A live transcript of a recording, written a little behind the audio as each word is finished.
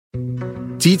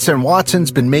Dietz and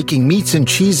Watson's been making meats and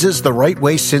cheeses the right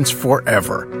way since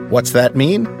forever. What's that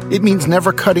mean? It means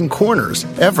never cutting corners,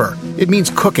 ever. It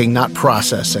means cooking, not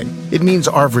processing. It means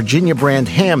our Virginia brand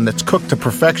ham that's cooked to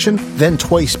perfection, then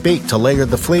twice baked to layer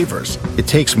the flavors. It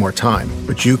takes more time,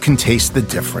 but you can taste the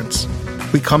difference.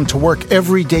 We come to work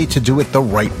every day to do it the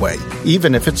right way,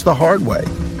 even if it's the hard way.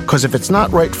 Because if it's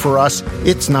not right for us,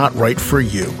 it's not right for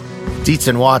you. Dietz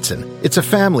and Watson, it's a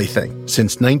family thing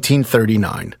since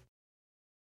 1939.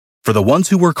 For the ones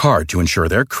who work hard to ensure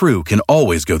their crew can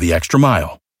always go the extra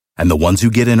mile, and the ones who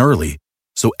get in early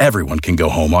so everyone can go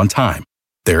home on time,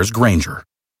 there's Grainger,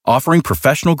 offering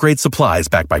professional-grade supplies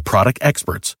backed by product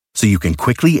experts so you can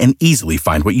quickly and easily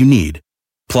find what you need.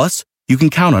 Plus, you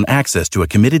can count on access to a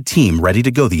committed team ready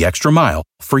to go the extra mile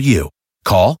for you.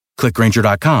 Call, click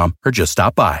Grainger.com, or just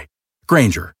stop by.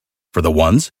 Grainger, for the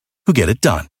ones who get it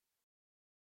done.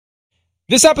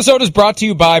 This episode is brought to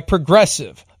you by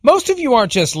Progressive. Most of you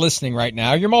aren't just listening right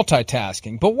now, you're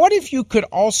multitasking. But what if you could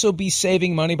also be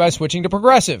saving money by switching to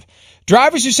Progressive?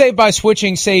 Drivers who save by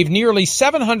switching save nearly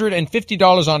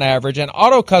 $750 on average, and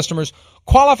auto customers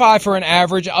qualify for an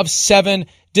average of 7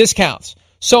 discounts.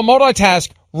 So multitask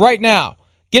right now.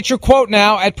 Get your quote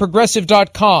now at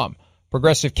Progressive.com.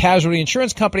 Progressive Casualty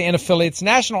Insurance Company and affiliates,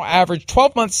 national average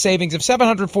 12-month savings of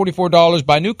 $744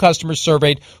 by new customers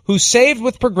surveyed who saved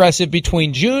with Progressive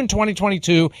between June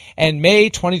 2022 and May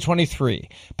 2023.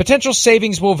 Potential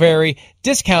savings will vary.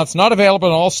 Discounts not available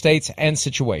in all states and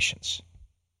situations.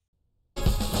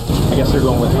 I guess they're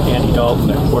going with Andy Dalton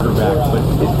at quarterback,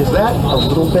 but is that a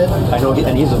little bit, I know,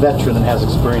 and he's a veteran and has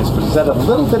experience, but is that a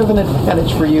little bit of an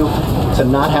advantage for you to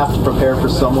not have to prepare for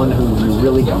someone who you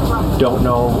really don't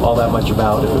know all that much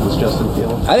about if it was Justin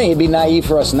Fields? I think it'd be naive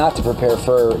for us not to prepare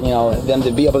for, them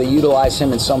to be able to utilize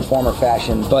him in some form or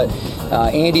fashion, but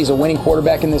Andy's a winning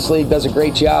quarterback in this league, does a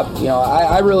great job.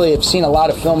 I really have seen a lot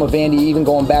of film of Andy, even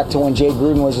going back to when Jay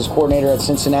Gruden was his coordinator at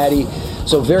Cincinnati.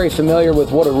 So very familiar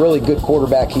with what a really good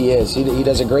quarterback he is. He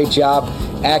does a great job,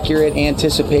 accurate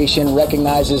anticipation,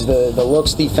 recognizes the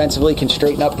looks defensively, can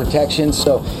straighten up protection.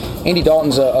 So Andy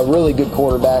Dalton's a really good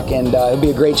quarterback, and it'll be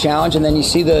a great challenge. And then you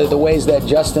see the ways that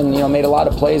Justin, made a lot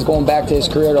of plays going back to his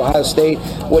career at Ohio State,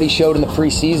 what he showed in the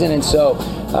preseason. And so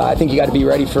I think you got to be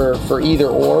ready for either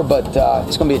or, but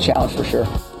it's going to be a challenge for sure.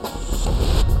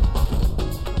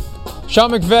 Sean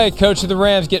McVay, coach of the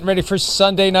Rams, getting ready for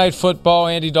Sunday Night Football.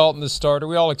 Andy Dalton, the starter.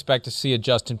 We all expect to see a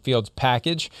Justin Fields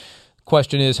package. The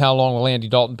question is, how long will Andy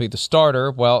Dalton be the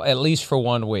starter? Well, at least for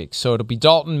 1 week. So it'll be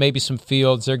Dalton, maybe some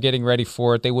Fields. They're getting ready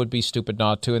for it. They would be stupid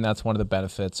not to, and that's one of the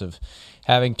benefits of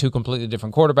having two completely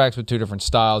different quarterbacks with two different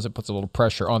styles. It puts a little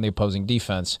pressure on the opposing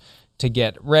defense to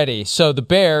get ready. So the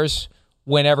Bears,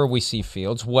 whenever we see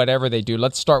Fields, whatever they do,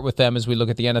 let's start with them as we look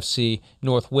at the NFC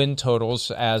North Win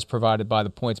Totals as provided by the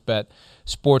PointsBet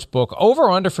Sportsbook.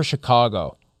 Over-under for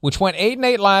Chicago, which went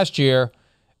 8-8 last year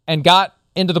and got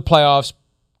into the playoffs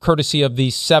courtesy of the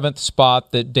 7th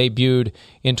spot that debuted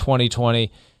in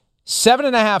 2020.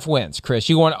 7.5 wins, Chris.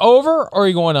 You going over or are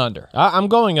you going under? I'm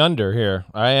going under here.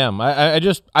 I am.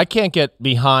 I can't get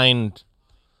behind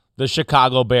the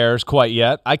Chicago Bears quite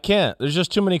yet. I can't. There's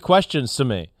just too many questions to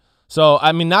me. So,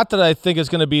 not that I think it's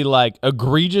going to be,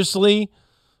 egregiously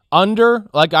under.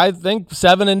 I think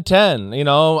 7 and 10,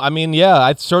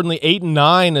 I certainly 8 and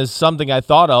 9 is something I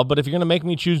thought of, but if you're going to make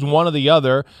me choose one or the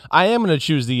other, I am going to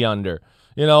choose the under.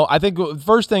 I think the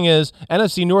first thing is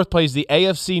NFC North plays the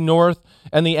AFC North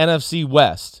and the NFC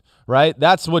West, right?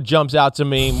 That's what jumps out to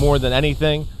me more than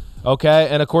anything, okay?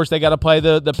 And, of course, they got to play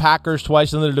the Packers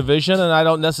twice in the division, and I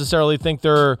don't necessarily think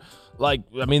they're,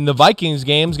 the Vikings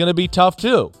game's going to be tough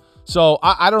too. So,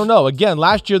 I don't know. Again,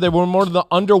 last year they were one of the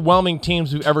underwhelming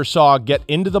teams we ever saw get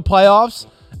into the playoffs.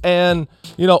 And,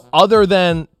 other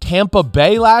than Tampa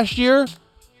Bay last year,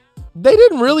 they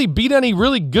didn't really beat any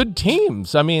really good teams.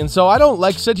 So I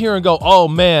don't, sit here and go, oh,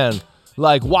 man,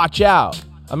 watch out.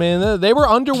 They were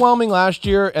underwhelming last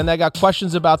year, and I got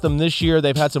questions about them this year.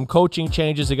 They've had some coaching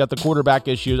changes. They got the quarterback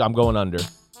issues. I'm going under.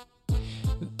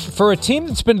 For a team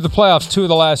that's been to the playoffs 2 of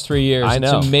the last 3 years,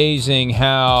 it's amazing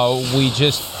how we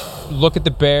just look at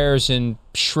the Bears and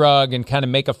shrug and kind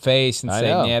of make a face and say,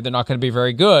 yeah, they're not going to be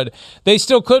very good. They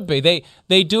still could be.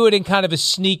 They do it in kind of a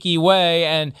sneaky way,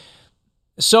 and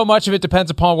so much of it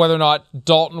depends upon whether or not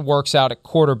Dalton works out at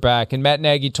quarterback. And Matt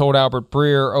Nagy told Albert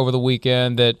Breer over the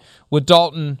weekend that with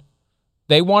Dalton,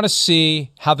 they want to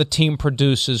see how the team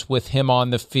produces with him on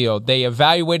the field. They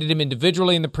evaluated him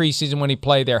individually in the preseason when he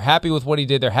played. They're happy with what he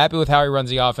did. They're happy with how he runs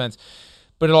the offense.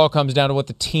 But it all comes down to what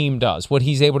the team does, what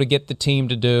he's able to get the team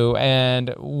to do.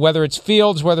 And whether it's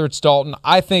Fields, whether it's Dalton,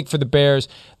 I think for the Bears,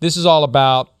 this is all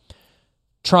about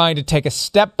trying to take a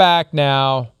step back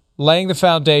now, laying the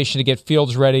foundation to get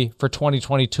Fields ready for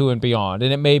 2022 and beyond.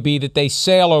 And it may be that they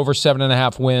sail over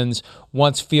 7.5 wins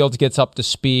once Fields gets up to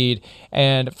speed.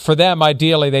 And for them,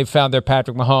 ideally, they've found their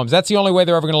Patrick Mahomes. That's the only way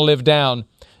they're ever going to live down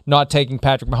not taking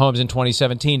Patrick Mahomes in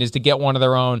 2017 is to get one of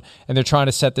their own, and they're trying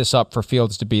to set this up for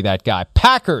Fields to be that guy.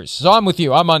 Packers. So I'm with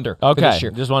you. I'm under for this year.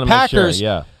 Just want to Packers, make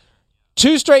sure, yeah.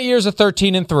 2 straight years of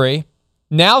 13-3.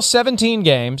 Now 17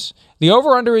 games. The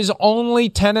over-under is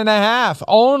only 10.5.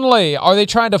 Only. Are they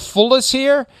trying to fool us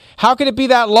here? How could it be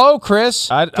that low, Chris,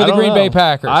 for the Green Bay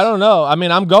Packers? I don't know. I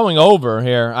mean, I'm going over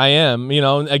here. I am.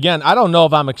 Again, I don't know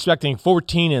if I'm expecting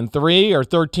 14-3 or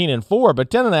 13-4, but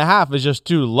 10.5 is just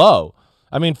too low.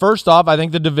 I mean, first off, I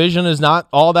think the division is not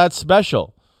all that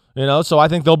special, so I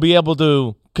think they'll be able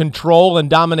to control and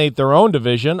dominate their own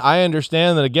division. I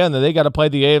understand that, again, that they got to play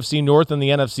the AFC North and the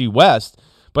NFC West,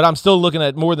 but I'm still looking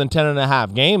at more than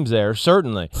 10.5 games there,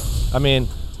 certainly. I mean,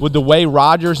 with the way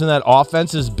Rodgers and that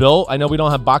offense is built, I know we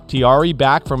don't have Bakhtiari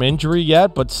back from injury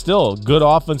yet, but still, good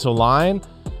offensive line.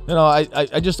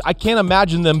 I can't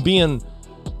imagine them being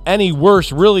any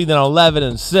worse, really, than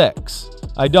 11-6.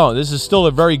 I don't. This is still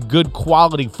a very good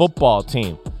quality football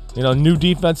team. New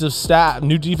defensive staff,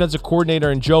 new defensive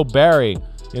coordinator in Joe Barry.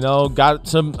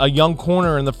 Got a young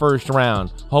corner in the first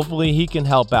round. Hopefully he can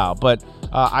help out. But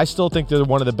I still think they're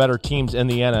one of the better teams in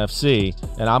the NFC,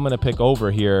 and I'm going to pick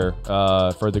over here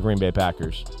for the Green Bay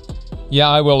Packers. Yeah,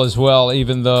 I will as well,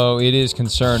 even though it is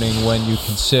concerning when you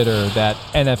consider that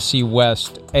NFC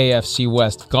West, AFC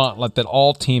West gauntlet that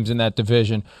all teams in that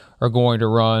division are going to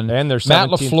run. And there's Matt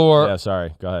LaFleur. Yeah,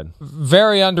 sorry. Go ahead.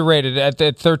 Very underrated at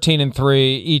 13-3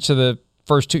 each of the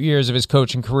first 2 years of his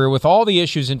coaching career, with all the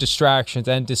issues and distractions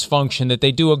and dysfunction that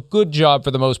they do a good job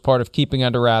for the most part of keeping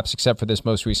under wraps, except for this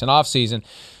most recent offseason.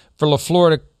 For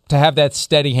LaFleur to have that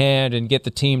steady hand and get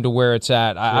the team to where it's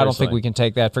at, I don't think we can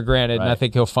take that for granted, right. And I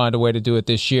think he'll find a way to do it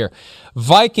this year.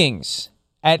 Vikings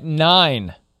at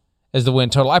 9 as the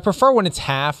win total. I prefer when it's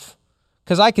half,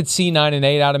 because I could see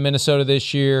 9-8 out of Minnesota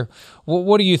this year.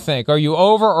 What do you think? Are you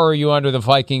over or are you under the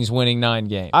Vikings winning 9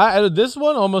 games? This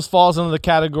one almost falls into the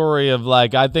category of,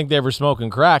 I think they were smoking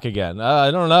crack again.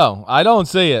 I don't know. I don't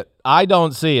see it. I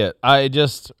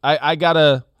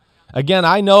gotta, again,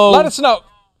 I know. Let us know.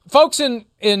 Folks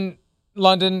in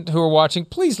London who are watching,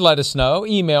 please let us know.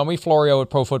 Email me,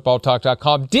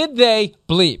 Florio@ProFootballTalk.com. Did they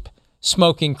bleep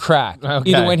smoking crack?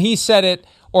 Okay. Either when he said it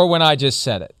or when I just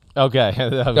said it. Okay,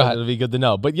 that'll be good to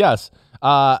know. But yes,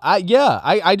 I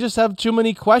just have too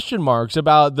many question marks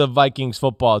about the Vikings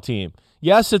football team.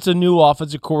 Yes, it's a new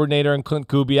offensive coordinator in Clint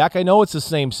Kubiak. I know it's the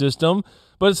same system,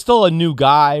 but it's still a new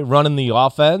guy running the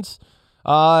offense.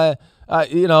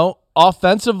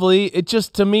 Offensively, it's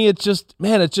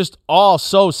just all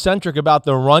so centric about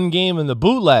the run game and the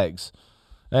bootlegs.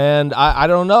 And I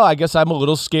don't know. I guess I'm a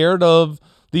little scared of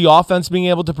the offense being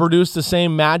able to produce the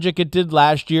same magic it did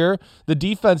last year. The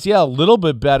defense, a little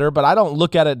bit better, but I don't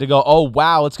look at it to go, oh,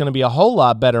 wow, it's going to be a whole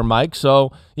lot better, Mike.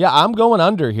 So, I'm going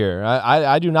under here.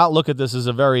 I do not look at this as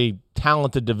a very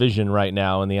talented division right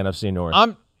now in the NFC North.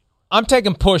 I'm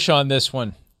taking push on this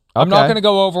one. I'm not going to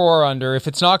go over or under. If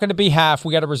it's not going to be half,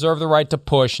 we got to reserve the right to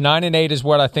push. 9-8 is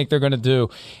what I think they're going to do.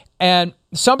 And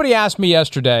somebody asked me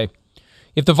yesterday,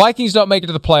 if the Vikings don't make it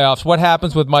to the playoffs, what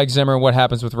happens with Mike Zimmer and what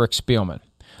happens with Rick Spielman?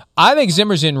 I think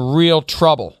Zimmer's in real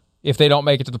trouble if they don't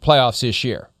make it to the playoffs this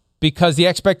year, because the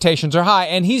expectations are high,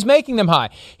 and he's making them high.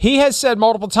 He has said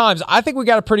multiple times, I think we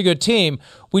got a pretty good team.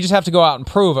 We just have to go out and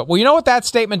prove it. Well, you know what that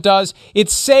statement does? It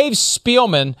saves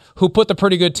Spielman, who put the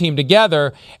pretty good team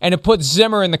together, and it puts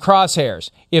Zimmer in the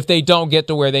crosshairs if they don't get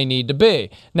to where they need to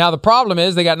be. Now, the problem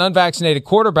is they got an unvaccinated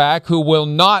quarterback who will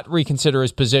not reconsider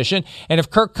his position, and if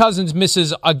Kirk Cousins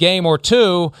misses a game or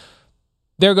two,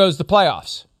 there goes the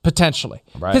playoffs, potentially.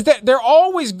 Because they're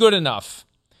always good enough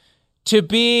to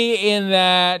be in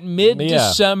that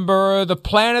mid-December, the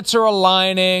planets are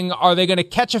aligning. Are they going to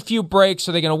catch a few breaks?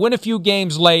 Are they going to win a few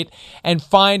games late and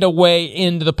find a way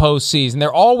into the postseason?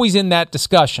 They're always in that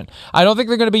discussion. I don't think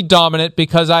they're going to be dominant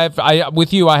because I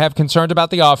have concerns about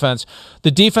the offense.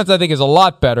 The defense, I think, is a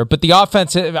lot better, but the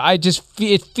offense,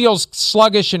 it feels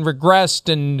sluggish and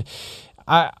regressed, and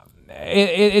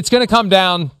it's going to come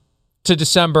down to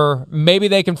December. Maybe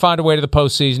they can find a way to the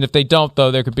postseason. If they don't,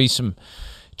 though, there could be some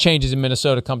changes in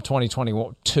Minnesota come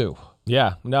 2022.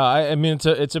 Yeah, no, I mean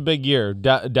it's a big year,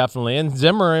 definitely. And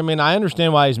Zimmer, I mean, I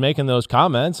understand why he's making those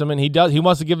comments. I mean, he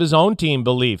wants to give his own team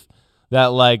belief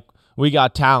that we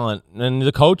got talent, and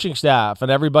the coaching staff and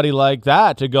everybody like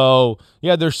that to go,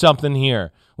 there's something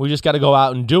here. We just got to go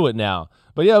out and do it now.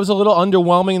 But it was a little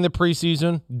underwhelming in the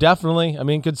preseason, definitely. I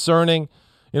mean, concerning.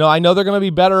 I know they're going to be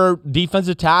better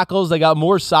defensive tackles. They got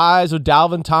more size with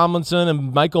Dalvin Tomlinson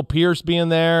and Michael Pierce being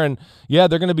there. And, yeah,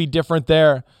 they're going to be different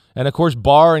there. And, of course,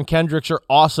 Barr and Kendricks are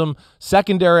awesome.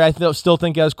 Secondary, I still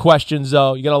think has questions,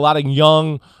 though. You got a lot of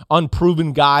young,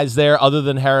 unproven guys there other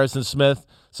than Harris and Smith.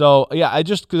 So, yeah,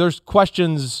 there's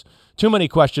questions, too many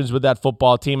questions with that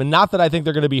football team. And not that I think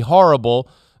they're going to be horrible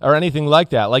or anything like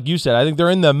that. Like you said, I think they're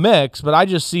in the mix, but I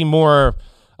just see more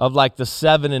of like the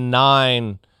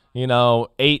 7-9, 8-9,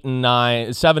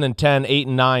 7-10,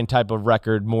 8-9 type of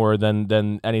record more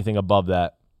than anything above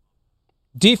that.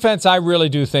 Defense, I really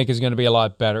do think is going to be a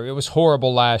lot better. It was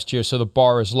horrible last year, so the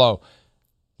bar is low.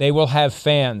 They will have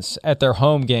fans at their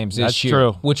home games this year,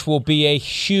 true. Which will be a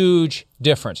huge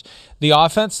difference. The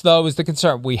offense, though, is the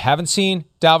concern. We haven't seen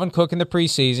Dalvin Cook in the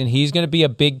preseason. He's going to be a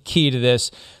big key to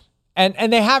this.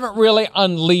 And they haven't really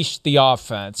unleashed the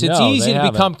offense. It's easy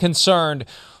to become concerned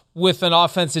with an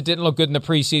offense that didn't look good in the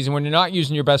preseason when you're not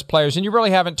using your best players and you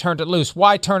really haven't turned it loose.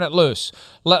 Why turn it loose?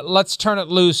 Let's turn it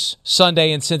loose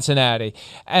Sunday in Cincinnati.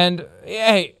 And,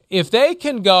 hey, if they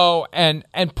can go and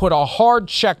put a hard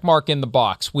check mark in the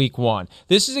box week 1,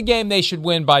 this is a game they should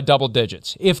win by double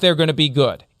digits if they're going to be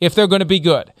good.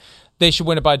 They should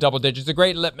win it by double digits. A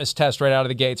great litmus test right out of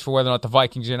the gates for whether or not the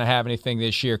Vikings are going to have anything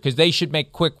this year, because they should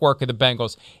make quick work of the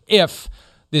Bengals if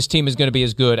this team is going to be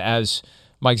as good as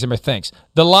Mike Zimmer thinks.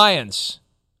 The Lions,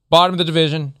 bottom of the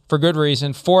division for good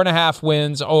reason. 4.5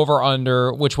 wins, over,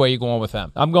 under. Which way are you going with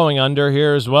them? I'm going under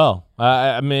here as well.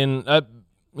 I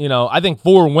think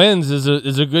 4 wins is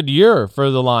a good year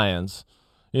for the Lions.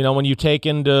 When you take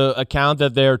into account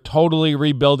that they're totally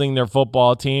rebuilding their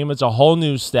football team, it's a whole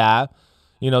new staff.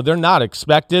 They're not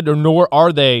expected, or nor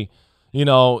are they,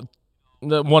 one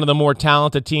of the more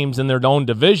talented teams in their own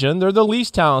division. They're the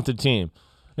least talented team.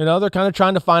 They're kind of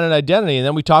trying to find an identity. And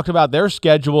then we talked about their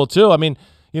schedule too.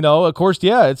 Of course,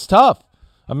 yeah, it's tough.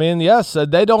 Yes,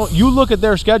 they don't. You look at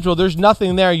their schedule, there's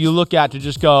nothing there you look at to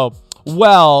just go,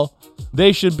 well,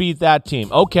 they should beat that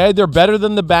team. Okay, they're better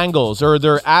than the Bengals, or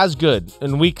they're as good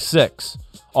in week 6.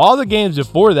 All the games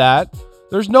before that,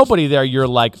 there's nobody there you're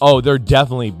like, oh, they're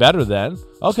definitely better than.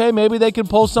 Okay, maybe they can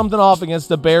pull something off against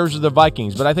the Bears or the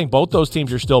Vikings, but I think both those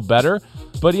teams are still better.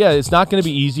 But yeah, it's not going to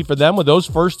be easy for them with those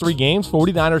first 3 games,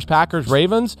 49ers, Packers,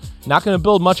 Ravens. Not going to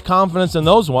build much confidence in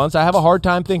those ones. I have a hard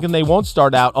time thinking they won't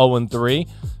start out 0-3.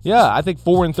 Yeah, I think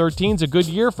 4-13 is a good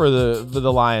year for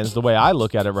the Lions, the way I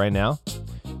look at it right now.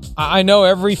 I know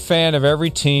every fan of every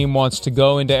team wants to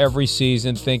go into every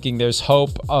season thinking there's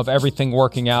hope of everything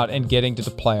working out and getting to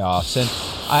the playoffs. And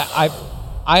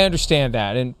I understand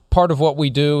that. And part of what we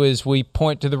do is we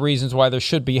point to the reasons why there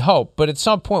should be hope. But at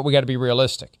some point, we got to be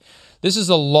realistic. This is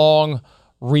a long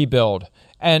rebuild.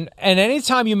 And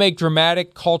anytime you make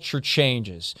dramatic culture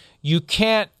changes, you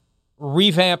can't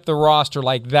revamp the roster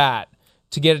like that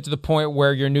to get it to the point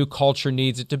where your new culture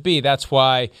needs it to be. That's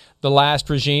why the last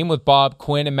regime with Bob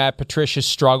Quinn and Matt Patricia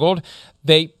struggled.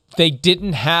 They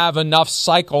didn't have enough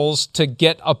cycles to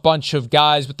get a bunch of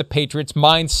guys with the Patriots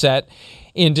mindset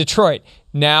in Detroit.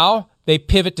 Now they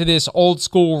pivot to this old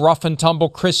school rough and tumble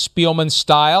Chris Spielman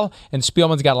style, and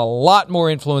Spielman's got a lot more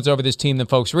influence over this team than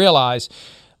folks realize.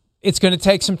 It's going to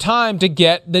take some time to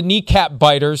get the kneecap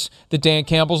biters that Dan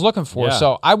Campbell's looking for. Yeah.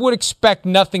 So I would expect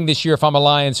nothing this year if I'm a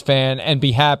Lions fan and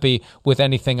be happy with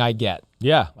anything I get.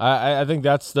 Yeah, I think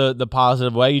that's the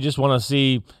positive way. You just want to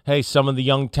see, hey, some of the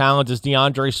young talent. Does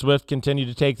DeAndre Swift continue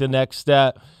to take the next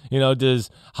step? Does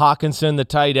Hawkinson, the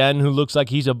tight end, who looks like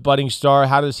he's a budding star,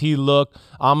 how does he look?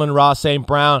 Amon-Ra St.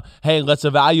 Brown, hey, let's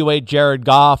evaluate Jared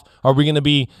Goff.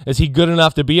 Is he good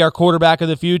enough to be our quarterback of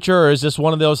the future, or is this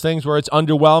one of those things where it's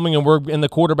underwhelming and we're in the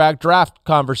quarterback draft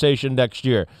conversation next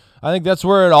year? I think that's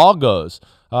where it all goes,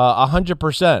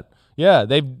 100%. Yeah,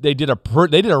 they did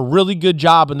a really good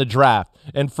job in the draft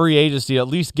and free agency, at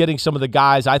least getting some of the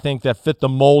guys I think that fit the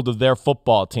mold of their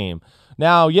football team.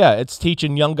 Now, yeah, it's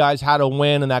teaching young guys how to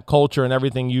win and that culture and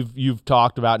everything you've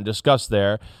talked about and discussed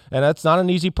there, and that's not an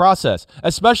easy process,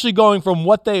 especially going from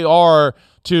what they are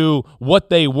to what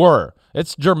they were.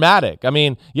 It's dramatic.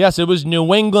 Yes, it was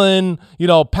New England,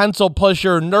 pencil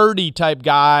pusher, nerdy type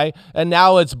guy, and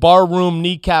now it's barroom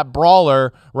kneecap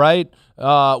brawler, right?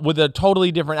 With a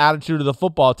totally different attitude of the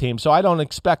football team. So I don't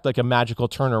expect like a magical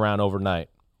turnaround overnight.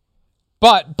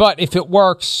 But if it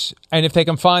works, and if they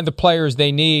can find the players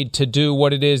they need to do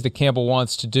what it is that Campbell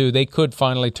wants to do, they could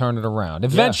finally turn it around.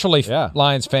 Eventually,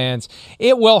 Lions fans,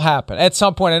 it will happen. At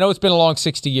some point, I know it's been a long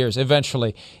 60 years.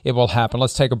 Eventually, it will happen.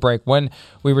 Let's take a break. When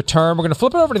we return, we're going to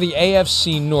flip it over to the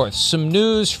AFC North. Some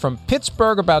news from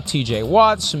Pittsburgh about TJ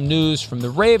Watt, some news from the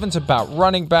Ravens about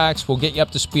running backs. We'll get you up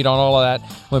to speed on all of that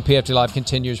when PFT Live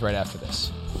continues right after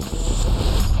this.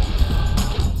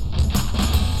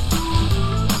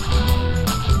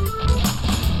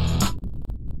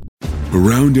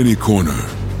 Around any corner,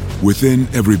 within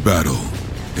every battle,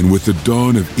 and with the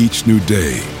dawn of each new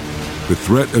day, the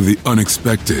threat of the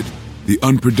unexpected, the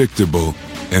unpredictable,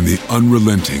 and the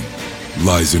unrelenting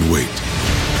lies in wait.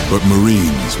 But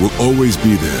Marines will always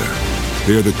be there.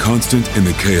 They are the constant in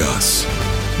the chaos.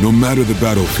 No matter the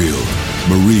battlefield,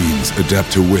 Marines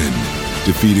adapt to win,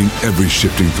 defeating every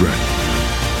shifting threat,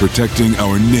 protecting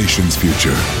our nation's future.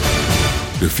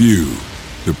 The few,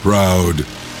 the proud,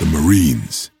 the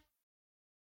Marines.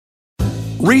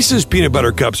 Reese's peanut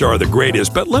butter cups are the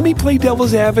greatest, but let me play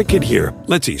devil's advocate here.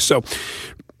 Let's see. So,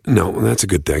 no, that's a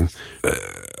good thing.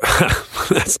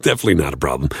 That's definitely not a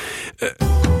problem.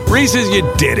 Reese's,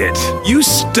 you did it. You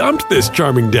stumped this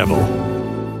charming devil.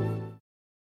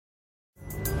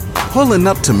 Pulling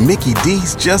up to Mickey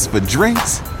D's just for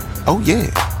drinks? Oh yeah,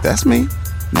 that's me.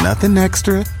 Nothing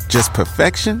extra, just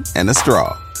perfection and a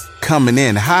straw. Coming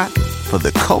in hot for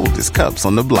the coldest cups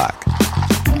on the block.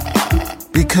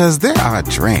 Because there are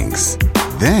drinks.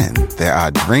 Then there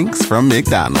are drinks from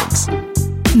McDonald's.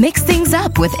 Mix things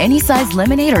up with any size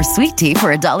lemonade or sweet tea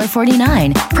for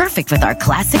 $1.49. Perfect with our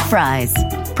classic fries.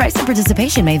 Price and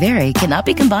participation may vary. Cannot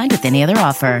be combined with any other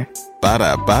offer.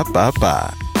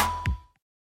 Ba-da-ba-ba-ba.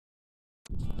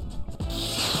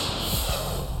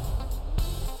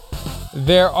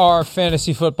 There are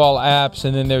fantasy football apps,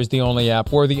 and then there's the only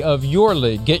app worthy of your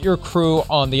league. Get your crew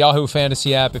on the Yahoo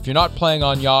Fantasy app. If you're not playing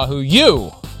on Yahoo,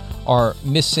 you are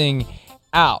missing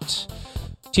out.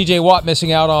 TJ Watt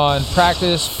missing out on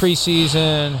practice,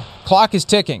 preseason. Clock is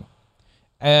ticking.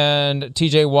 And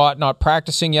TJ Watt not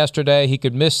practicing yesterday. He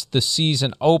could miss the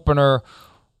season opener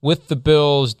with the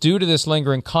Bills due to this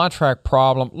lingering contract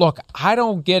problem. Look, I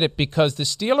don't get it because the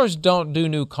Steelers don't do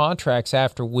new contracts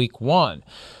after week 1.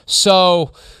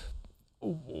 So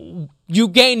you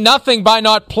gain nothing by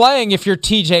not playing if you're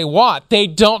TJ Watt. They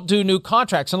don't do new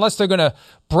contracts unless they're going to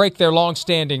break their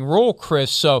long-standing rule, Chris.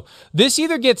 So this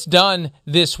either gets done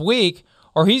this week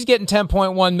or he's getting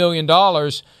 $10.1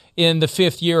 million in the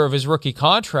 5th year of his rookie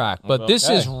contract. But this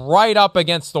is right up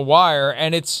against the wire,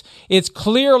 and it's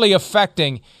clearly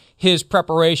affecting his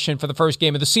preparation for the first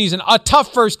game of the season. A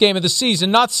tough first game of the season,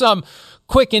 not some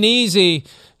quick and easy,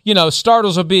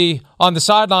 starters will be on the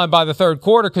sideline by the third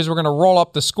quarter because we're going to roll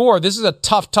up the score. This is a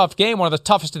tough game, one of the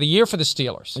toughest of the year for the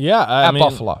Steelers. Yeah, at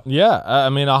Buffalo. Yeah,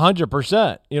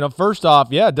 100%. First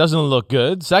off, it doesn't look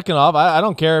good. Second off, I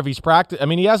don't care if he's practiced.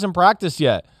 He hasn't practiced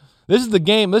yet. This is the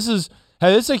game. This is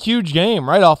a huge game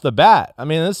right off the bat.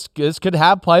 This could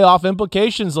have playoff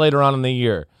implications later on in the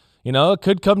year. It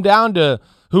could come down to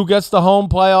who gets the home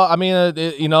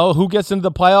playoff. Who gets into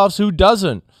the playoffs, who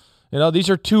doesn't. These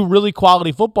are two really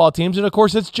quality football teams, and of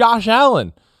course, it's Josh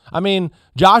Allen.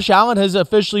 Josh Allen has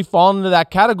officially fallen into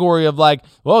that category of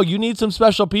you need some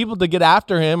special people to get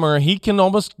after him, or he can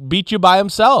almost beat you by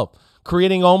himself,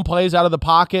 creating own plays out of the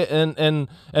pocket and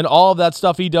all of that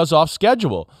stuff he does off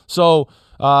schedule. So,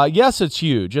 yes, it's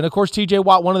huge. And, of course, T.J.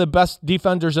 Watt, one of the best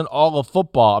defenders in all of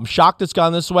football. I'm shocked it's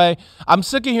gone this way. I'm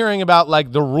sick of hearing about,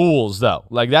 the rules, though.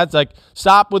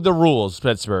 Stop with the rules,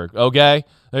 Pittsburgh, okay?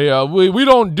 We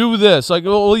don't do this.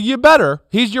 You better.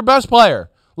 He's your best player.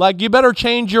 You better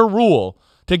change your rule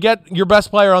to get your best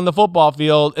player on the football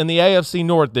field in the AFC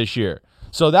North this year.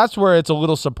 So that's where it's a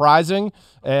little surprising.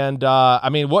 And,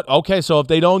 so if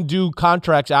they don't do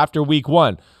contracts after week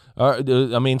 1, so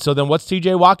then what's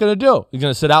TJ Watt going to do? He's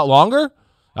going to sit out longer?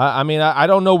 I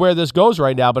don't know where this goes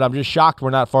right now, but I'm just shocked we're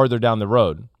not farther down the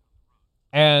road.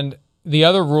 And the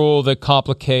other rule that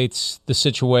complicates the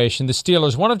situation, the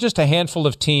Steelers, one of just a handful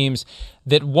of teams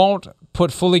that won't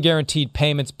put fully guaranteed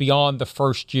payments beyond the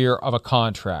first year of a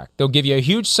contract. They'll give you a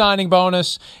huge signing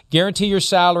bonus, guarantee your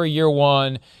salary year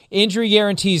 1, injury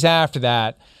guarantees after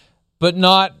that, but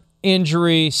not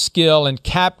injury, skill, and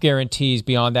cap guarantees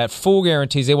beyond that. Full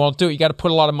guarantees, they won't do it. You got to put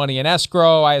a lot of money in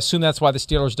escrow. I assume that's why the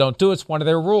Steelers don't do it. It's one of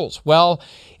their rules. Well,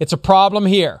 it's a problem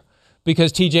here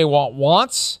because TJ Watt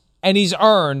wants and he's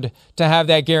earned to have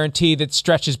that guarantee that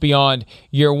stretches beyond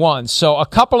year 1. So a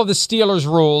couple of the Steelers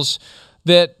rules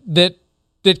that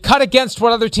cut against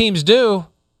what other teams do,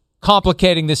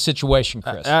 complicating this situation,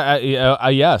 Chris.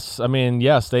 Yes.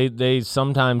 Yes, they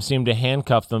sometimes seem to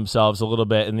handcuff themselves a little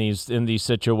bit in these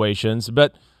situations.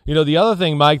 But, the other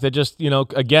thing, Mike, that just,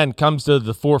 again, comes to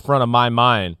the forefront of my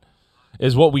mind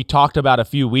is what we talked about a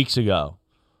few weeks ago.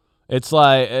 It's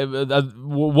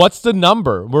what's the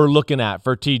number we're looking at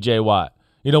for TJ Watt?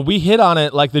 We hit on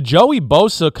it the Joey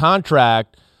Bosa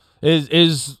contract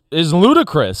is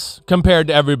ludicrous compared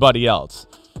to everybody else.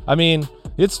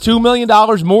 It's $2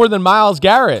 million more than Myles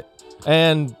Garrett,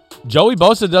 and Joey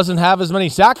Bosa doesn't have as many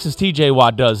sacks as TJ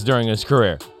Watt does during his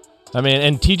career.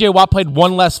 And TJ Watt played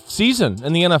one less season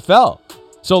in the NFL.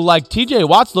 So, like, TJ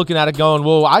Watt's looking at it going,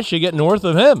 well, I should get north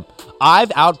of him.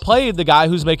 I've outplayed the guy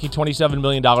who's making $27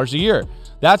 million a year.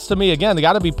 That's, to me, again, they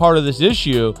got to be part of this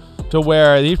issue to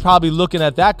where he's probably looking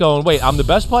at that going, wait, I'm the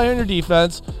best player in your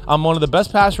defense. I'm one of the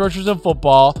best pass rushers in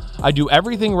football. I do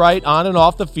everything right on and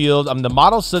off the field. I'm the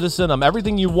model citizen. I'm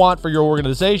everything you want for your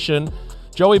organization.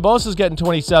 Joey Bosa's getting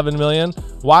 $27 million.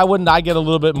 Why wouldn't I get a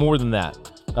little bit more than that?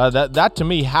 That to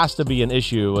me has to be an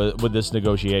issue with this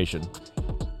negotiation.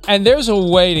 And there's a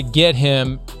way to get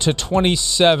him to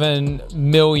 $27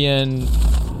 million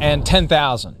and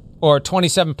 10,000 or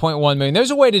 $27.1 million.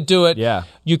 There's a way to do it. Yeah.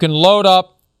 You can load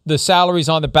up the salaries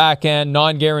on the back end,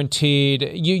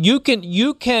 non-guaranteed. You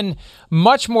can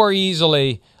much more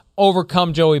easily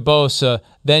overcome Joey Bosa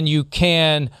than you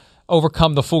can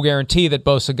overcome the full guarantee that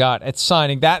Bosa got at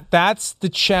signing. That's the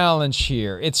challenge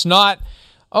here. It's not,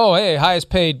 oh, hey, highest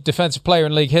paid defensive player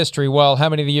in league history. Well, how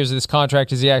many of the years of this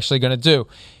contract is he actually going to do?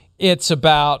 It's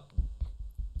about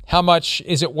how much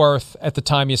is it worth at the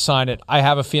time you sign it. I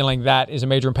have a feeling that is a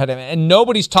major impediment. And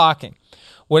nobody's talking.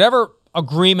 Whatever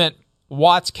agreement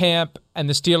Watt's camp and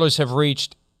the Steelers have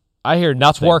reached, I hear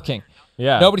nothing. It's working.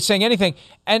 Yeah. Nobody's saying anything.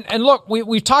 And look,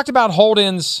 we've talked about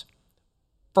hold-ins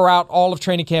throughout all of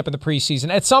training camp in the preseason.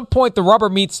 At some point, the rubber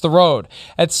meets the road.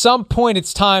 At some point,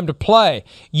 it's time to play.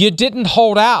 You didn't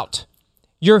hold out.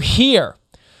 You're here.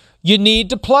 You need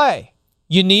to play.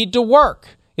 You need to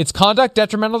work. It's conduct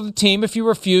detrimental to the team if you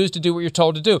refuse to do what you're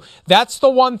told to do. That's the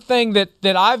one thing that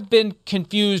I've been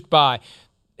confused by.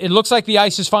 It looks like the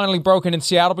ice is finally broken in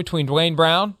Seattle between Dwayne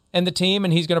Brown and the team,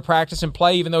 and he's going to practice and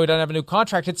play even though he doesn't have a new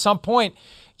contract. At some point,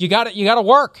 you got to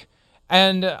work.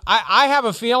 And I have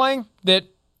a feeling that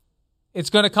it's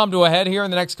going to come to a head here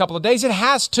in the next couple of days. It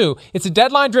has to. It's a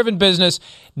deadline-driven business.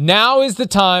 Now is the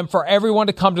time for everyone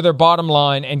to come to their bottom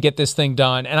line and get this thing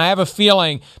done. And I have a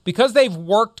feeling, because they've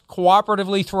worked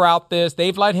cooperatively throughout this,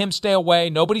 they've let him stay away,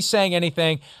 nobody's saying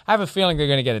anything, I have a feeling they're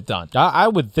going to get it done. I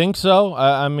would think so.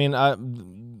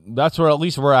 That's at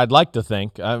least where I'd like to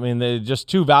think. I mean, they're just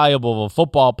too valuable of a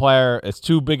football player. It's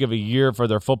too big of a year for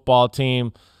their football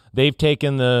team. They've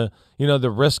taken the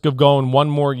risk of going one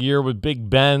more year with Big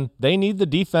Ben. They need the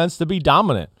defense to be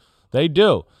dominant. They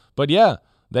do. But yeah,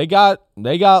 they got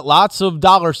lots of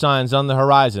dollar signs on the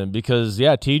horizon because,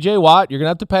 yeah, TJ Watt, you're going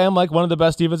to have to pay him like one of the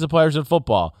best defensive players in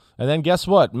football. And then guess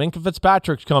what? Minkah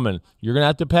Fitzpatrick's coming. You're going to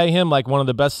have to pay him like one of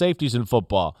the best safeties in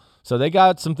football. So they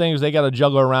got some things they got to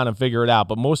juggle around and figure it out.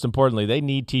 But most importantly, they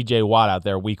need TJ Watt out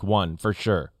there week one for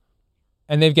sure.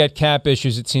 And they've got cap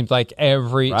issues, it seems like,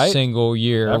 every single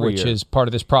year, which is part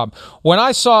of this problem. When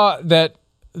I saw that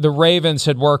the Ravens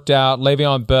had worked out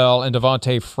Le'Veon Bell and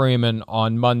Devonta Freeman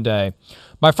on Monday,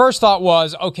 my first thought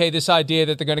was, okay, this idea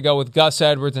that they're going to go with Gus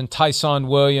Edwards and Tyson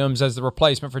Williams as the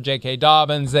replacement for J.K.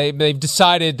 Dobbins, they've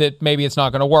decided that maybe it's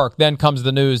not going to work. Then comes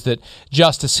the news that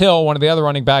Justice Hill, one of the other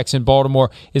running backs in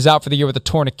Baltimore, is out for the year with a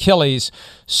torn Achilles.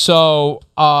 So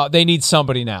they need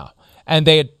somebody now. And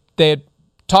they had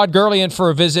Todd Gurley in for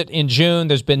a visit in June.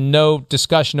 There's been no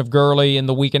discussion of Gurley in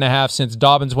the week and a half since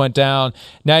Dobbins went down.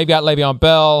 Now you've got Le'Veon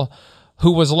Bell,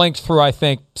 who was linked through, I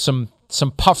think, some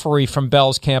puffery from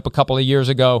Bell's camp a couple of years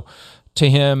ago to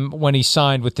him when he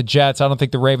signed with the Jets. I don't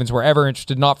think the Ravens were ever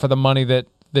interested, not for the money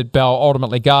that Bell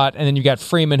ultimately got. And then you got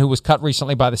Freeman, who was cut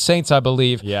recently by the Saints, I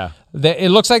believe. Yeah. It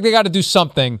looks like they got to do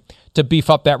something to beef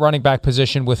up that running back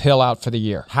position with Hill out for the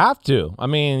year. Have to. I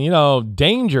mean,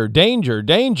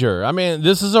 danger. I mean,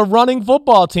 this is a running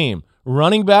football team.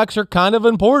 Running backs are kind of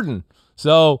important.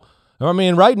 So, I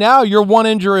mean, right now you're one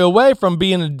injury away from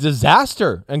being a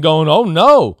disaster and going, oh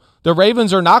no, the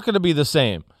Ravens are not going to be the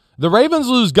same. The Ravens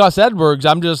lose Gus Edwards.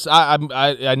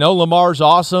 I know Lamar's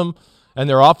awesome and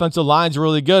their offensive line's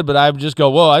really good, but I just go,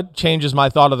 whoa, that changes my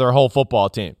thought of their whole football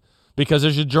team. Because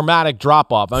there's a dramatic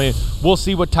drop-off. I mean, we'll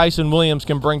see what Tyson Williams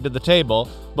can bring to the table,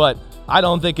 but I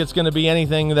don't think it's going to be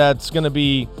anything that's going to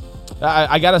be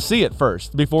I got to see it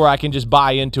first before I can just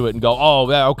buy into it and go,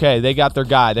 oh, okay, they got their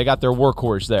guy. They got their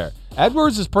workhorse there.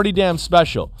 Edwards is pretty damn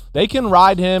special. They can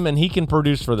ride him, and he can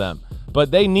produce for them.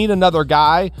 But they need another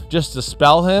guy just to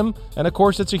spell him, and, of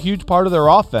course, it's a huge part of their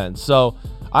offense. So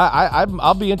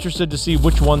I'll be interested to see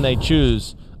which one they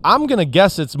choose. I'm going to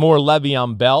guess it's more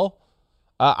Le'Veon Bell.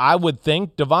 I would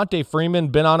think Devonta Freeman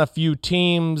been on a few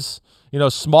teams,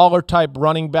 smaller type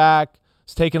running back.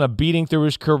 He's taken a beating through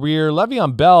his career.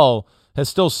 Le'Veon Bell has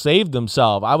still saved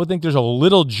himself. I would think there's a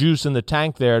little juice in the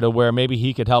tank there to where maybe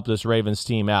he could help this Ravens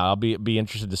team out. I'll be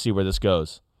interested to see where this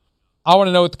goes. I want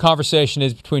to know what the conversation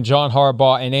is between John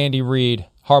Harbaugh and Andy Reid,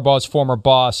 Harbaugh's former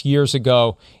boss, years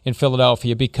ago in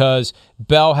Philadelphia, because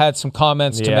Bell had some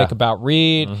comments to make about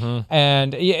Reid,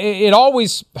 and it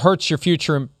always hurts your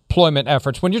future employment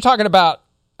efforts. When you're talking about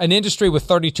an industry with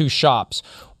 32 shops.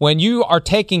 When you are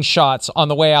taking shots on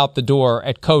the way out the door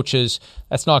at coaches,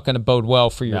 that's not going to bode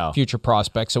well for your future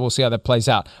prospects. So we'll see how that plays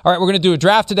out. All right, we're going to do a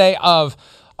draft today of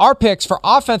our picks for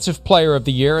Offensive Player of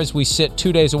the Year as we sit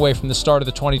 2 days away from the start of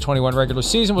the 2021 regular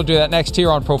season. We'll do that next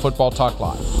here on Pro Football Talk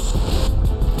Live.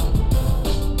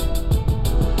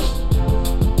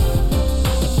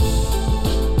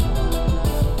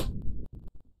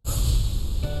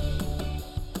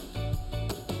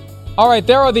 All right,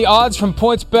 there are the odds from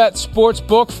PointsBet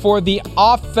Sportsbook for the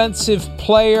Offensive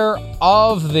Player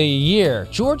of the Year.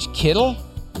 George Kittle?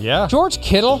 Yeah. George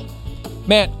Kittle?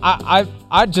 Man,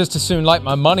 I'd just as soon light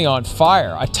my money on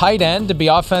fire. A tight end to be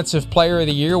Offensive Player of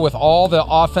the Year with all the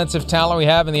offensive talent we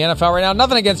have in the NFL right now.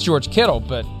 Nothing against George Kittle,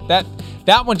 but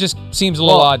that one just seems a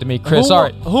little odd to me, Chris. All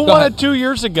right, who won it 2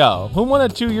 years ago?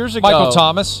 Michael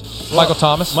Thomas. Michael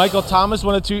Thomas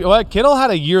won it 2. Well, Kittle had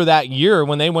a year that year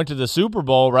when they went to the Super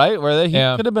Bowl, right? Where he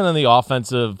could have been in the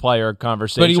Offensive Player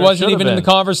conversation. But he wasn't even in the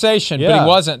conversation. Yeah. But he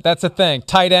wasn't. That's the thing.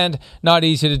 Tight end, not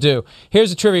easy to do.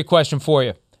 Here's a trivia question for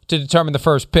you to determine the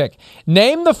first pick.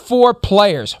 Name the 4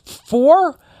 players.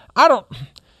 4?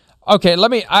 Okay,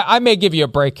 I may give you a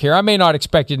break here. I may not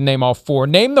expect you to name all 4.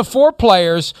 Name the 4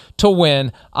 players to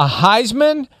win a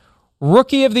Heisman,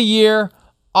 Rookie of the Year,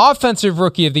 Offensive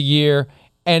Rookie of the Year,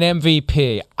 and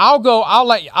MVP.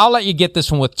 I'll let you get this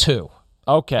one with 2.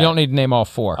 Okay. You don't need to name all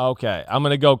 4. Okay. I'm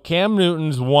going to go Cam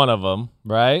Newton's one of them,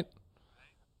 right?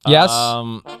 Yes.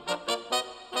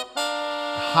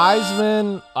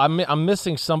 Heisman, I'm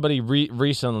missing somebody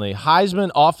recently.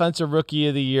 Heisman, Offensive Rookie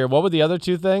of the Year. What were the other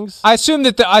 2 things? I assume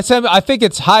that I think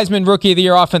it's Heisman, Rookie of the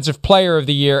Year, Offensive Player of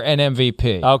the Year, and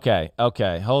MVP.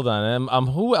 Okay. Hold on.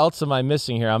 Who else am I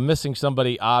missing here? I'm missing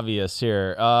somebody obvious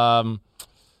here. All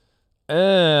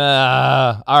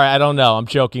right, I don't know. I'm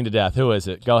choking to death. Who is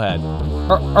it? Go ahead.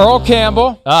 Earl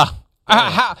Campbell.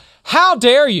 How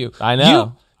dare you? I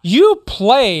know. You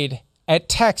played at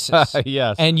Texas.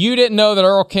 Yes. And you didn't know that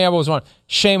Earl Campbell was one.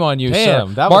 Shame on you, damn,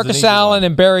 sir. That was Marcus Allen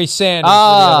and Barry Sanders were the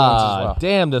other ones as well.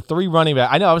 Damn, the 3 running back.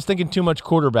 I know, I was thinking too much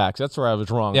quarterbacks. That's where I was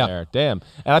wrong there. Damn.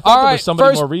 And I thought there was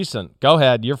somebody more recent. Go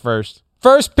ahead, you're first.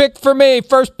 First pick for me.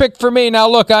 Now,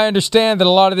 look, I understand that a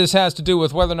lot of this has to do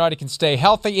with whether or not he can stay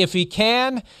healthy. If he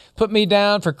can, put me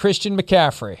down for Christian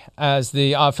McCaffrey as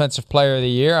the Offensive Player of the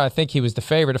Year. I think he was the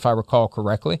favorite, if I recall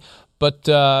correctly. But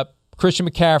Christian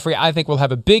McCaffrey, I think, will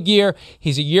have a big year.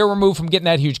 He's a year removed from getting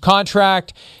that huge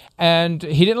contract, and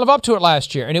he didn't live up to it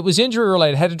last year, and it was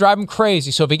injury-related. Had to drive him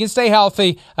crazy. So if he can stay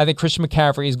healthy, I think Christian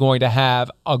McCaffrey is going to have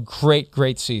a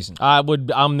great season.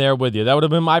 I'm there with you. That would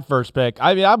have been my first pick.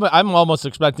 I mean, I'm almost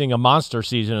expecting a monster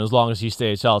season as long as he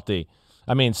stays healthy.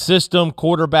 I mean, system,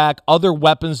 quarterback, other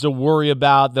weapons to worry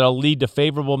about that'll lead to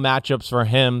favorable matchups for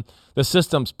him. The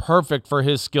system's perfect for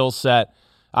his skill set.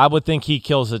 I would think he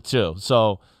kills it too.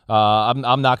 So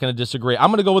I'm not going to disagree. I'm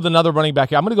going to go with another running back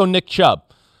here. I'm going to go Nick Chubb.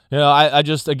 You know, I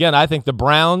think the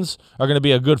Browns are going to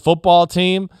be a good football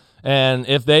team, and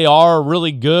if they are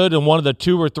really good and one of the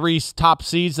 2 or 3 top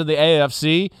seeds of the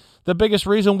AFC, the biggest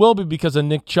reason will be because of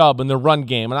Nick Chubb and the run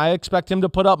game, and I expect him to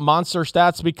put up monster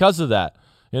stats because of that.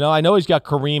 You know, I know he's got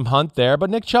Kareem Hunt there, but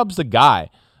Nick Chubb's the guy.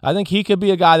 I think he could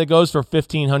be a guy that goes for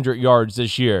 1,500 yards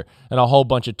this year and a whole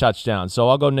bunch of touchdowns, so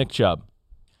I'll go Nick Chubb.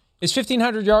 Is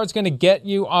 1,500 yards going to get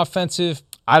you Offensive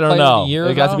I don't Player know. of the Year,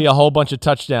 it got to be a whole bunch of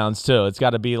touchdowns, too. It's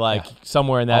got to be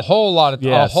somewhere in that. A whole bunch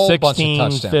of 16,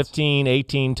 touchdowns. 15,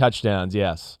 18 touchdowns,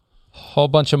 yes. Whole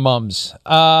bunch of mums.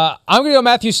 I'm going to go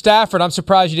Matthew Stafford. I'm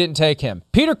surprised you didn't take him.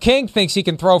 Peter King thinks he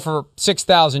can throw for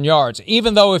 6,000 yards,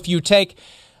 even though if you take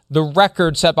the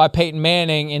record set by Peyton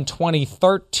Manning in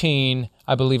 2013,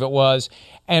 I believe it was,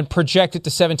 and project it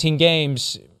to 17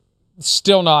 games,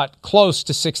 still not close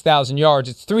to 6,000 yards.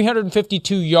 It's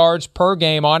 352 yards per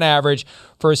game on average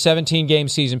for a 17-game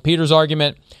season. Peter's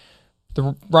argument,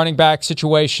 the running back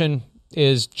situation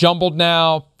is jumbled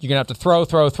now. You're going to have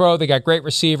to throw. They got great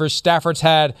receivers. Stafford's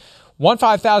had one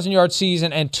 5,000-yard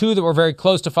season and 2 that were very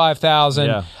close to 5,000.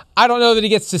 Yeah. I don't know that he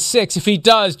gets to 6. If he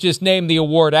does, just name the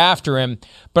award after him.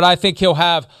 But I think he'll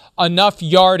have enough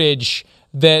yardage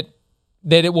that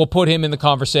it will put him in the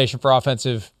conversation for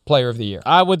Offensive Player of the Year.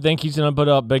 I would think he's going to put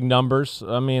up big numbers.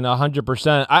 I mean,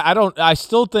 100%. I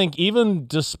still think even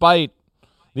despite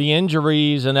the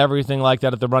injuries and everything like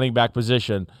that at the running back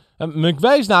position,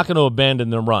 McVay's not going to abandon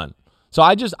the run. So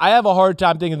I have a hard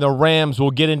time thinking the Rams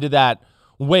will get into that,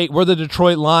 wait, we're the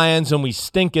Detroit Lions and we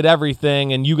stink at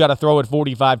everything and you got to throw it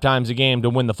 45 times a game to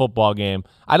win the football game.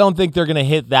 I don't think they're going to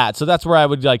hit that. So that's where I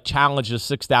would challenge the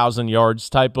 6,000 yards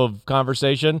type of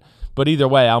conversation. But either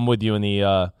way, I'm with you in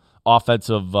the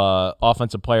offensive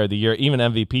player of the year, even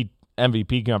MVP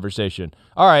MVP conversation.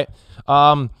 All right.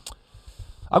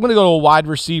 I'm going to go to a wide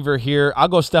receiver here. I'll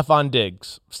go Stephon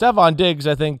Diggs. Stephon Diggs,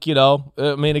 I think,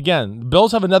 again, the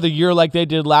Bills have another year like they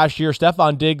did last year.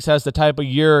 Stephon Diggs has the type of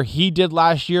year he did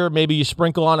last year. Maybe you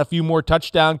sprinkle on a few more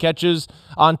touchdown catches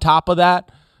on top of that.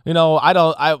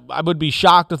 I would be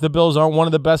shocked if the Bills aren't one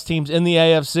of the best teams in the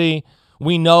AFC.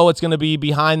 We know it's going to be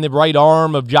behind the right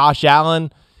arm of Josh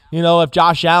Allen. If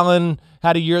Josh Allen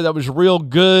had a year that was real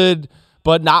good,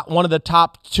 but not one of the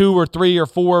top 2 or 3 or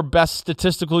 4 best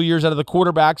statistical years out of the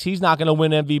quarterbacks, he's not going to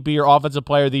win MVP or Offensive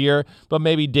Player of the Year, but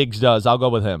maybe Diggs does. I'll go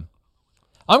with him.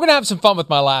 I'm going to have some fun with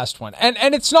my last one. And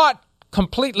it's not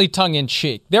completely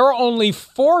tongue-in-cheek. There are only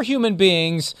 4 human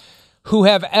beings who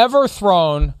have ever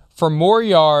thrown for more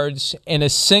yards in a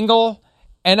single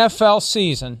NFL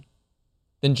season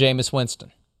than Jameis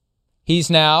Winston. He's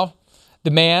now the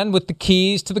man with the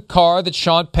keys to the car that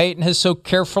Sean Payton has so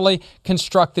carefully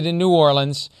constructed in New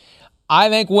Orleans. I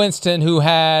think Winston, who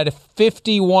had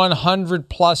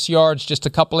 5,100-plus yards just a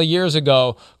couple of years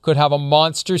ago, could have a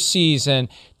monster season,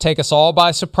 take us all by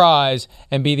surprise,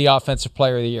 and be the Offensive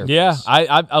Player of the Year. Yeah,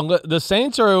 the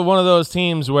Saints are one of those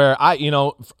teams where,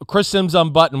 Chris Sims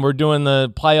unbuttoned, we're doing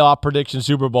the playoff prediction,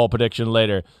 Super Bowl prediction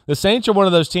later. The Saints are one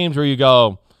of those teams where you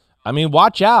go,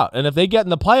 watch out. And if they get in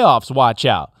the playoffs, watch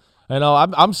out.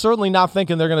 I'm certainly not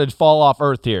thinking they're going to fall off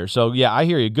earth here. So, yeah, I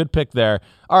hear you. Good pick there.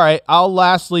 All right, I'll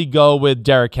lastly go with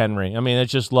Derrick Henry.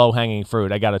 It's just low-hanging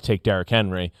fruit. I got to take Derrick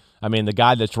Henry. The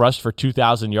guy that's rushed for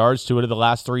 2,000 yards 2 out of the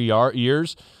last 3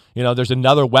 years. There's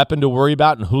another weapon to worry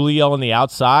about in Julio on the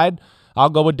outside. I'll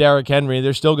go with Derrick Henry.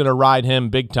 They're still going to ride him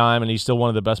big time, and he's still one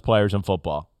of the best players in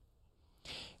football.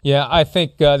 Yeah, I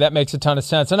think that makes a ton of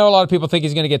sense. I know a lot of people think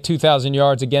he's going to get 2,000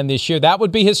 yards again this year. That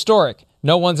would be historic.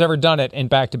 No one's ever done it in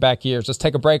back-to-back years. Let's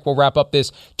take a break. We'll wrap up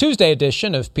this Tuesday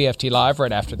edition of PFT Live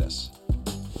right after this.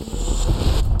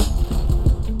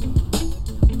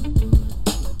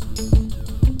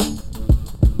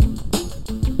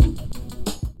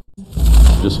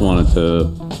 Just wanted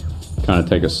to kind of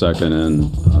take a second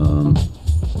and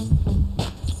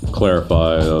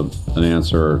clarify an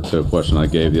answer to a question I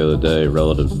gave the other day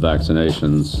relative to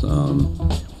vaccinations.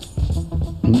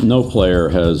 No player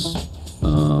has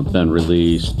been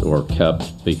released or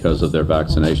kept because of their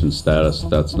vaccination status.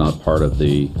 That's not part of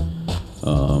the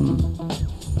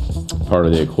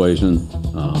equation.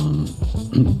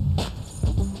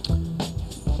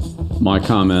 My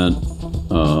comment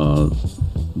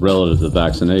relative to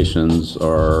vaccinations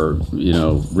are,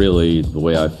 really the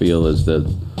way I feel is that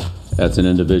that's an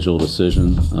individual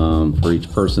decision for each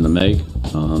person to make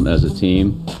as a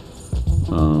team.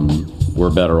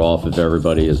 We're better off if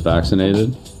everybody is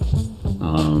vaccinated.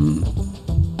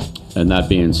 And that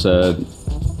being said,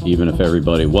 even if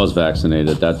everybody was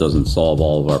vaccinated, that doesn't solve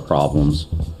all of our problems.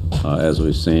 As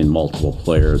we've seen, multiple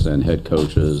players and head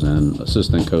coaches and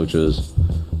assistant coaches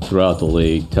throughout the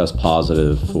league test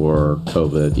positive for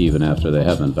COVID even after they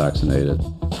have been vaccinated.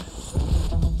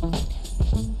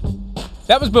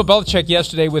 That was Bill Belichick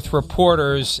yesterday with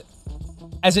reporters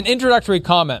as an introductory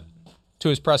comment to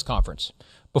his press conference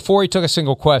before he took a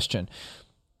single question.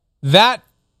 That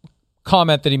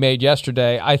comment that he made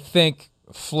yesterday, I think,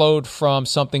 flowed from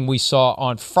something we saw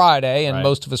on Friday, and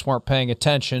most of us weren't paying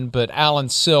attention, but Alan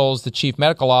Sills, the chief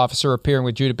medical officer appearing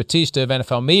with Judah Batista of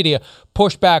NFL Media,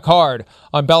 pushed back hard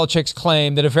on Belichick's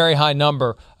claim that a very high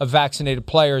number of vaccinated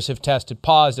players have tested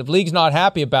positive. League's not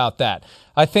happy about that.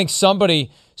 I think somebody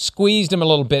squeezed him a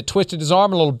little bit, twisted his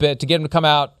arm a little bit to get him to come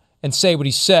out and say what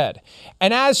he said.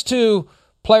 And as to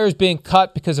players being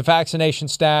cut because of vaccination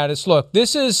status, look,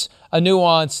 this is a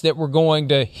nuance that we're going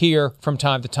to hear from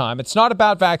time to time. It's not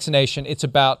about vaccination, it's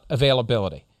about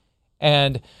availability.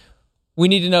 And we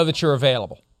need to know that you're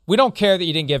available. We don't care that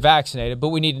you didn't get vaccinated, but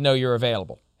we need to know you're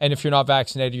available. And if you're not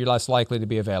vaccinated, you're less likely to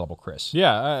be available, Chris.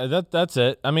 Yeah, that's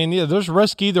it. There's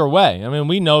risk either way.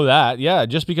 We know that. Yeah,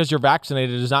 just because you're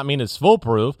vaccinated does not mean it's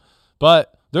foolproof,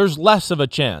 but there's less of a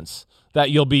chance that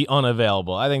you'll be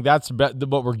unavailable. I think that's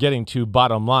what we're getting to,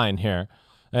 bottom line here.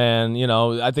 And,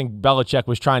 I think Belichick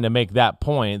was trying to make that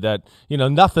point that,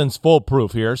 nothing's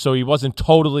foolproof here. So he wasn't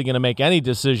totally going to make any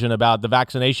decision about the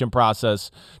vaccination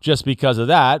process just because of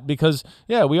that. Because,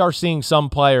 yeah, we are seeing some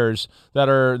players that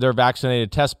they're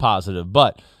vaccinated test positive,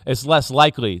 but it's less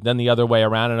likely than the other way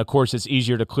around. And, of course, it's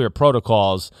easier to clear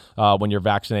protocols when you're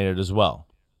vaccinated as well.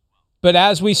 But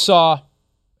as we saw,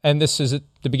 and this is at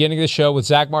the beginning of the show with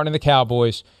Zach Martin and the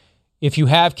Cowboys, if you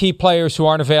have key players who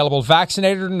aren't available,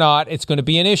 vaccinated or not, it's going to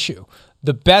be an issue.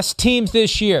 The best teams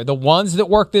this year, the ones that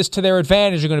work this to their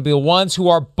advantage, are going to be the ones who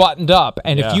are buttoned up.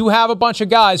 And if you have a bunch of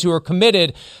guys who are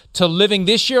committed to living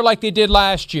this year like they did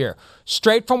last year,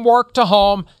 straight from work to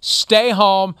home, stay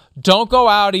home, don't go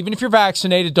out, even if you're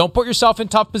vaccinated, don't put yourself in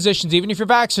tough positions, even if you're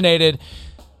vaccinated,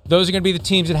 those are going to be the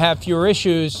teams that have fewer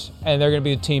issues, and they're going to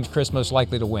be the teams Chris most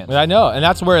likely to win. I know, and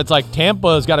that's where it's like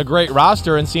Tampa's got a great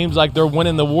roster and seems like they're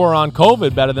winning the war on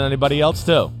COVID better than anybody else,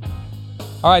 too.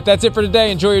 All right, that's it for today.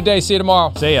 Enjoy your day. See you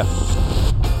tomorrow. See ya.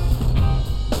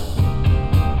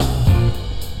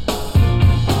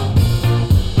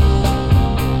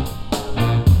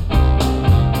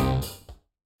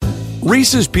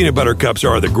 Reese's peanut butter cups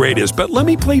are the greatest, but let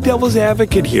me play devil's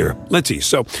advocate here. Let's see.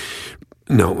 So,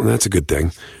 no, that's a good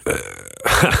thing.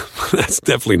 That's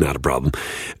definitely not a problem.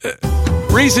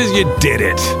 Reese's, you did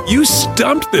it. You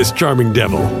stumped this charming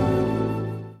devil.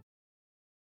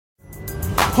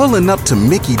 Pulling up to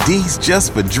Mickey D's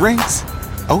just for drinks?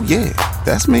 Oh yeah,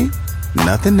 that's me.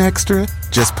 Nothing extra,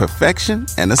 just perfection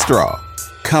and a straw.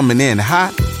 Coming in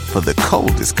hot for the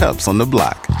coldest cups on the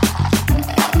block.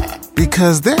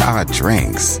 Because there are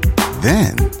drinks.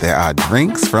 Then there are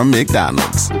drinks from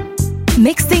McDonald's.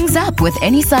 Mix things up with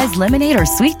any size lemonade or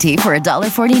sweet tea for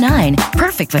 $1.49.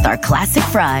 Perfect with our classic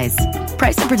fries.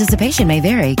 Price and participation may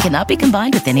vary. Cannot be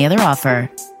combined with any other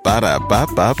offer.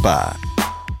 Ba-da-ba-ba-ba.